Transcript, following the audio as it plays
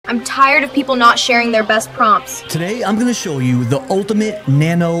I'm tired of people not sharing their best prompts. Today, I'm gonna show you the ultimate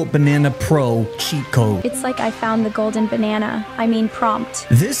Nano Banana Pro cheat code. It's like I found the golden banana. I mean prompt.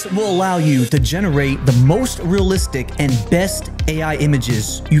 This will allow you to generate the most realistic and best AI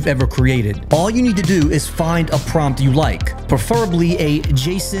images you've ever created. All you need to do is find a prompt you like, preferably a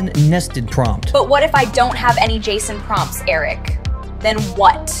JSON nested prompt. But what if I don't have any JSON prompts, Eric? Then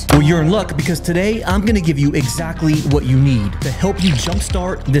what? Well, you're in luck because today I'm gonna give you exactly what you need to help you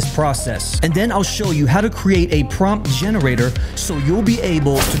jumpstart this process. And then I'll show you how to create a prompt generator so you'll be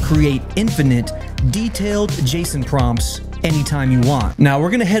able to create infinite, detailed JSON prompts anytime you want. Now we're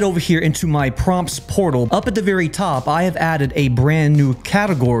gonna head over here into my prompts portal. Up at the very top, I have added a brand new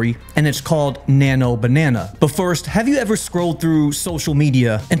category and it's called Nano Banana. But first, have you ever scrolled through social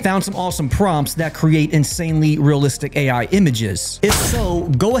media and found some awesome prompts that create insanely realistic AI images? If so,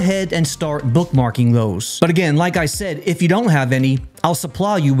 go ahead and start bookmarking those. But again, like I said, if you don't have any, I'll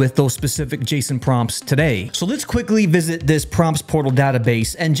supply you with those specific JSON prompts today. So let's quickly visit this prompts portal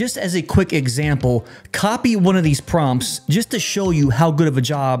database, and just as a quick example, copy one of these prompts just to show you how good of a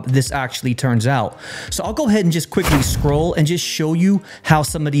job this actually turns out. So I'll go ahead and just quickly scroll and just show you how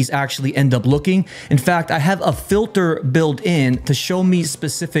some of these actually end up looking. In fact, I have a filter built in to show me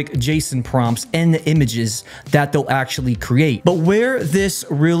specific JSON prompts and the images that they'll actually create. But where this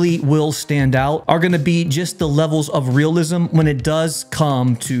really will stand out are gonna be just the levels of realism when it does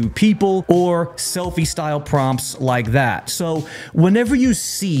come to people or selfie style prompts like that. So whenever you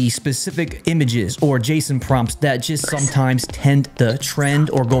see specific images or JSON prompts that just sometimes tend to trend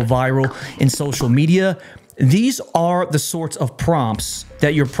or go viral in social media, these are the sorts of prompts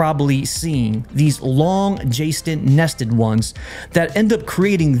that you're probably seeing, these long JSON nested ones that end up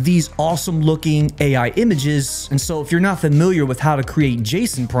creating these awesome looking AI images. And so if you're not familiar with how to create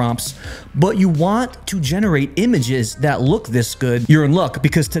JSON prompts, but you want to generate images that look this good, you're in luck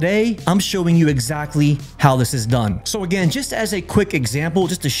because today I'm showing you exactly how this is done. So again, just as a quick example,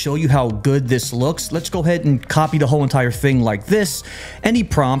 just to show you how good this looks, let's go ahead and copy the whole entire thing like this, any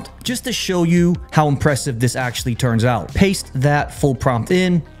prompt, just to show you how impressive this actually turns out. Paste that full prompt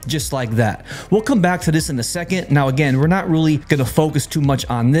in just like that. We'll come back to this in a second. Now again, we're not really gonna focus too much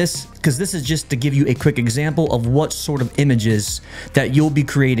on this because this is just to give you a quick example of what sort of images that you'll be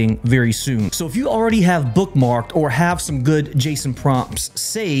creating very soon. So if you already have bookmarked or have some good JSON prompts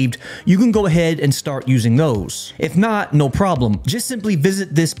saved, you can go ahead and start using those. If not, no problem. Just simply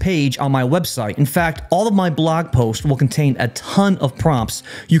visit this page on my website. In fact, all of my blog posts will contain a ton of prompts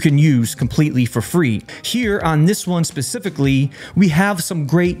you can use completely for free. Here on this one specifically, we have some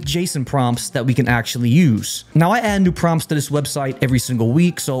great JSON prompts that we can actually use. Now I add new prompts to this website every single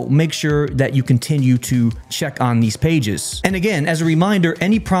week, so make sure that you continue to check on these pages. And again, as a reminder,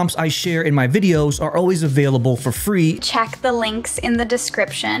 any prompts I share in my videos are always available for free. Check the links in the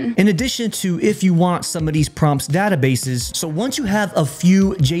description. In addition to if you want some of these prompts databases, so once you have a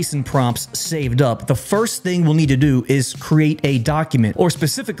few JSON prompts saved up, the first thing we'll need to do is create a document, or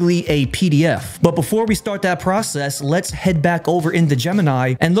specifically a PDF. But before we start that process, let's head back over into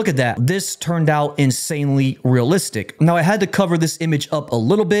Gemini and look at that. This turned out insanely realistic. Now I had to cover this image up a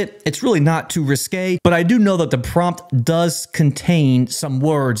little bit. It's really not too risque, but I do know that the prompt does contain some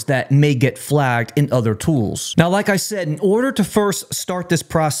words that may get flagged in other tools. Now, like I said, in order to first start this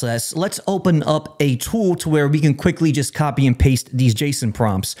process, let's open up a tool to where we can quickly just copy and paste these JSON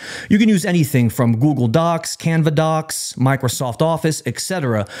prompts. You can use anything from Google Docs, Canva Docs, Microsoft Office,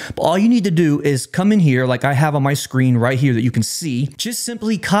 etc. But all you need to do is come in here like I have on my screen right here that you can see. Just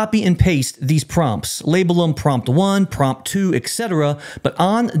simply copy and paste these prompts, label them prompt 1, prompt 2, etc. But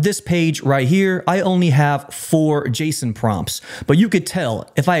on this page right here, I only have 4 JSON prompts. But you could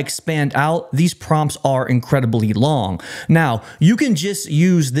tell if I expand out, these prompts are incredibly long. Now, you can just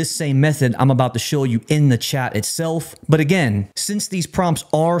use this same method I'm about to show you in the chat itself. But again, since these prompts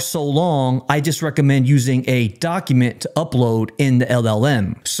are so long, I just recommend using a document to upload in the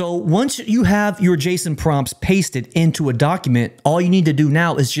LLM. So once you have your JSON prompts pasted into a document, all you need to do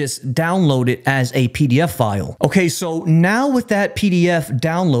now is just download it as a PDF file. Okay, so now with that PDF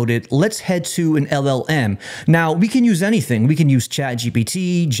downloaded, let's head to an LLM. Now we can use anything. We can use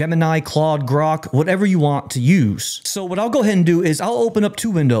ChatGPT, Gemini, Claude, Grok, whatever you want to use. So what I'll go ahead and do is I'll open up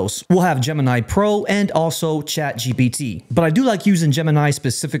 2 windows. We'll have Gemini Pro and also ChatGPT. But I do like using Gemini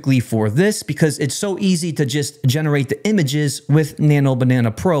specifically for this because it's so easy to just generate the images with Nano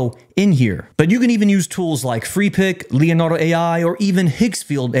Banana Pro in here. But you can even use tools like FreePic, Leonardo AI, or even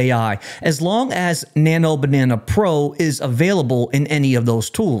Higgsfield AI, as long as Nano Banana Pro is available in any of those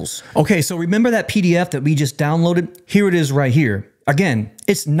tools. Okay, so remember that PDF that we just downloaded? Here it is right here. Again,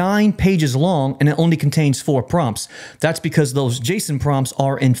 it's 9 pages long and it only contains 4 prompts. That's because those JSON prompts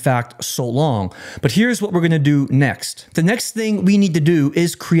are in fact so long. But here's what we're going to do next. The next thing we need to do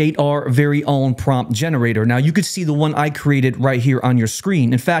is create our very own prompt generator. Now you could see the one I created right here on your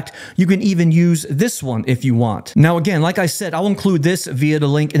screen. In fact, you can even use this one if you want. Now again, like I said, I'll include this via the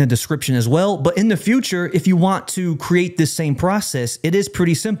link in the description as well. But in the future, if you want to create this same process, it is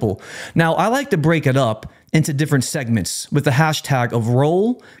pretty simple. Now I like to break it up into different segments with the hashtag of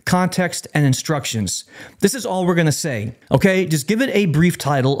role, context, and instructions. This is all we're gonna say, okay? Just give it a brief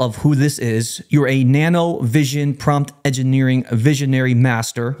title of who this is. You're a Nano Vision Prompt Engineering Visionary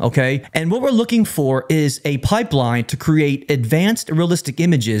Master, okay? And what we're looking for is a pipeline to create advanced realistic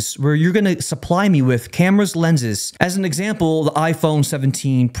images where you're gonna supply me with cameras, lenses. As an example, the iPhone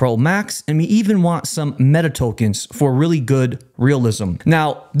 17 Pro Max, and we even want some meta tokens for really good realism.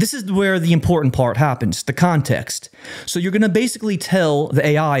 Now, this is where the important part happens, the context. So you're going to basically tell the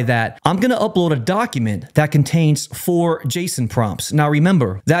AI that I'm going to upload a document that contains 4 JSON prompts. Now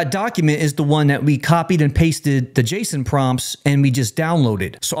remember, that document is the one that we copied and pasted the JSON prompts and we just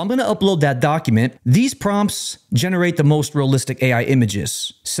downloaded. So I'm going to upload that document. These prompts generate the most realistic AI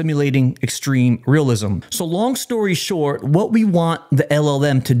images, simulating extreme realism. So long story short, what we want the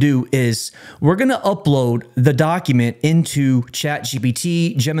LLM to do is we're going to upload the document into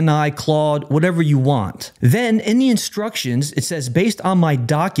ChatGPT, Gemini, Claude, whatever you want. Then in the instructions, it says, based on my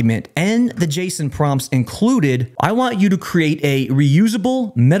document and the JSON prompts included, I want you to create a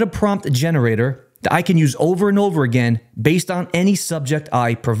reusable meta prompt generator that I can use over and over again based on any subject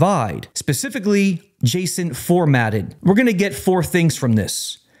I provide, specifically JSON formatted. We're going to get 4 things from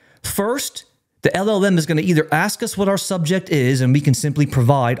this. First, the LLM is going to either ask us what our subject is and we can simply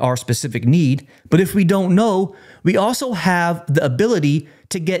provide our specific need. But if we don't know, we also have the ability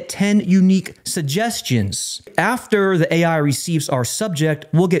to get 10 unique suggestions. After the AI receives our subject,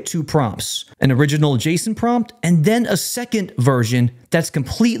 we'll get 2 prompts, an original JSON prompt and then a second version that's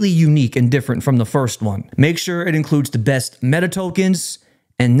completely unique and different from the first one. Make sure it includes the best meta tokens.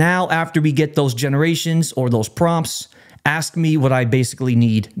 And now after we get those generations or those prompts, ask me what I basically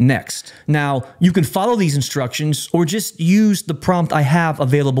need next. Now, you can follow these instructions or just use the prompt I have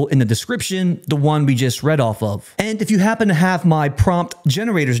available in the description, the one we just read off of. And if you happen to have my prompt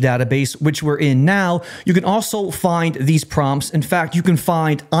generators database, which we're in now, you can also find these prompts. In fact, you can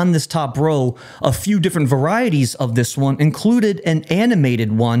find on this top row a few different varieties of this one, included an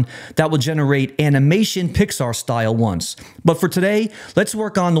animated one that will generate animation Pixar style ones. But for today, let's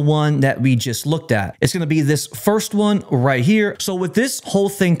work on the one that we just looked at. It's going to be this first one right here. So with this whole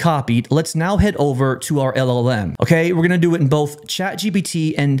thing copied, let's now head over to our LLM. Okay, we're gonna do it in both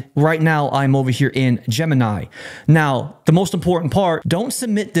ChatGPT and right now I'm over here in Gemini. Now, the most important part, don't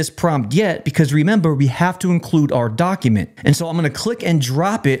submit this prompt yet because remember, we have to include our document. And so I'm gonna click and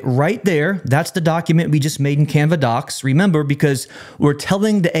drop it right there. That's the document we just made in Canva Docs. Remember, because we're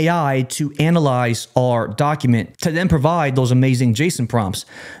telling the AI to analyze our document to then provide those amazing JSON prompts.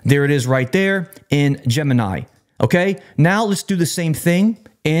 There it is right there in Gemini. Okay, now let's do the same thing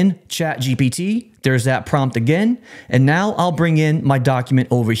in ChatGPT. There's that prompt again. And now I'll bring in my document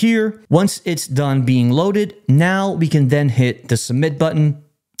over here. Once it's done being loaded, now we can then hit the submit button.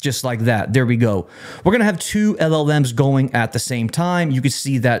 Just like that. There we go. We're going to have 2 LLMs going at the same time. You can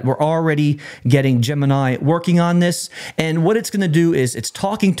see that we're already getting Gemini working on this. And what it's going to do is it's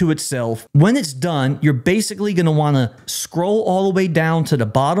talking to itself. When it's done, you're basically going to want to scroll all the way down to the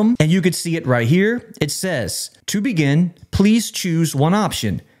bottom. And you can see it right here. It says, to begin, please choose one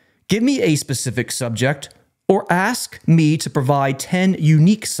option. Give me a specific subject or ask me to provide 10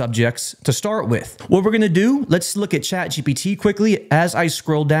 unique subjects to start with. What we're gonna do, let's look at ChatGPT quickly. As I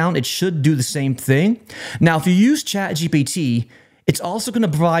scroll down, it should do the same thing. Now, if you use ChatGPT, it's also going to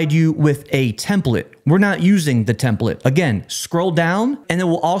provide you with a template. We're not using the template. Again, scroll down and it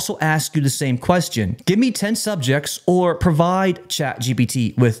will also ask you the same question. Give me 10 subjects or provide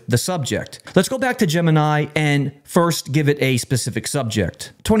ChatGPT with the subject. Let's go back to Gemini and first give it a specific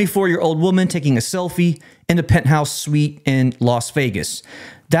subject. 24-year-old woman taking a selfie in a penthouse suite in Las Vegas.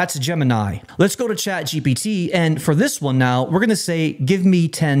 That's Gemini. Let's go to ChatGPT, and for this one now, we're gonna say, give me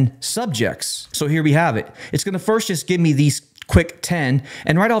 10 subjects. So here we have it. It's gonna first just give me these quick 10,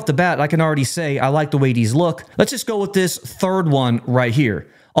 and right off the bat, I can already say I like the way these look. Let's just go with this third one right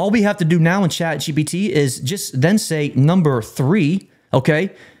here. All we have to do now in ChatGPT is just then say number 3,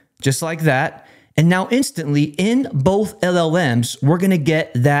 okay? Just like that. And now instantly in both LLMs, we're going to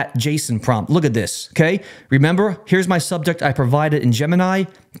get that JSON prompt. Look at this, okay? Remember, here's my subject I provided in Gemini.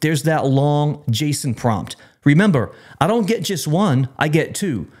 There's that long JSON prompt. Remember, I don't get just one, I get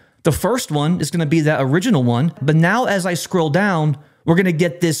 2. The first one is going to be that original one, but now as I scroll down, we're going to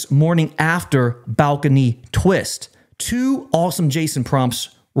get this morning after balcony twist. 2 awesome JSON prompts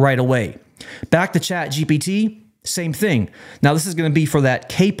right away. Back to ChatGPT, same thing. Now this is going to be for that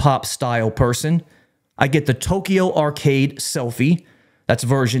K-pop style person. I get the Tokyo Arcade selfie. That's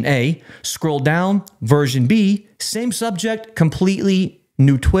version A. Scroll down, version B, same subject, completely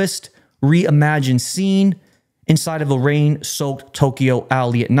new twist, reimagined scene inside of a rain-soaked Tokyo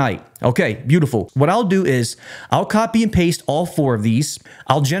alley at night. Okay, beautiful. What I'll do is I'll copy and paste all 4 of these.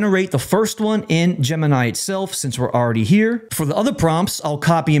 I'll generate the first one in Gemini itself since we're already here. For the other prompts, I'll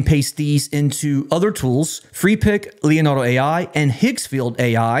copy and paste these into other tools, FreePic, Leonardo AI, and Higgsfield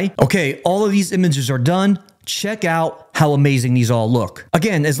AI. Okay, all of these images are done. Check out how amazing these all look.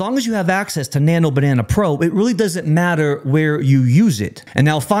 Again, as long as you have access to Nano Banana Pro, it really doesn't matter where you use it. And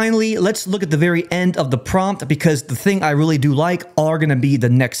now finally, let's look at the very end of the prompt, because the thing I really do like are going to be the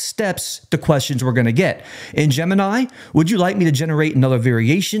next steps, the questions we're going to get. In Gemini, would you like me to generate another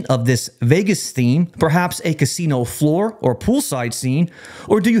variation of this Vegas theme, perhaps a casino floor or poolside scene,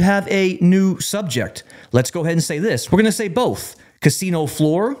 or do you have a new subject? Let's go ahead and say this. We're going to say both. Casino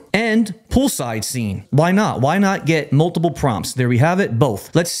floor and poolside scene. Why not? Why not get multiple prompts? There we have it,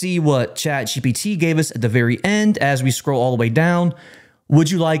 both. Let's see what ChatGPT gave us at the very end as we scroll all the way down.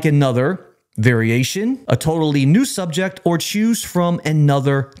 Would you like another variation, a totally new subject, or choose from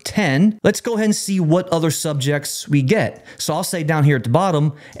another 10? Let's go ahead and see what other subjects we get. So I'll say down here at the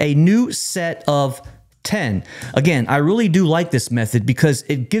bottom, a new set of 10. Again, I really do like this method because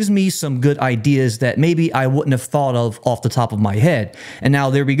it gives me some good ideas that maybe I wouldn't have thought of off the top of my head. And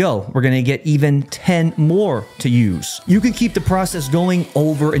now there we go. We're going to get even 10 more to use. You can keep the process going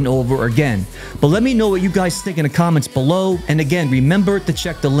over and over again. But let me know what you guys think in the comments below. And again, remember to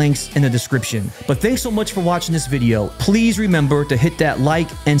check the links in the description. But thanks so much for watching this video. Please remember to hit that like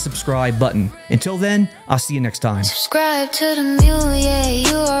and subscribe button. Until then, I'll see you next time. Subscribe to the mule, yeah,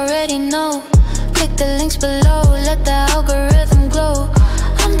 you already know. Click the links below, let the algorithm glow.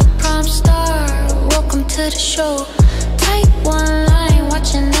 I'm the prompt star, welcome to the show. Type one line,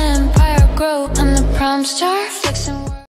 watching the empire grow. I'm the prompt star.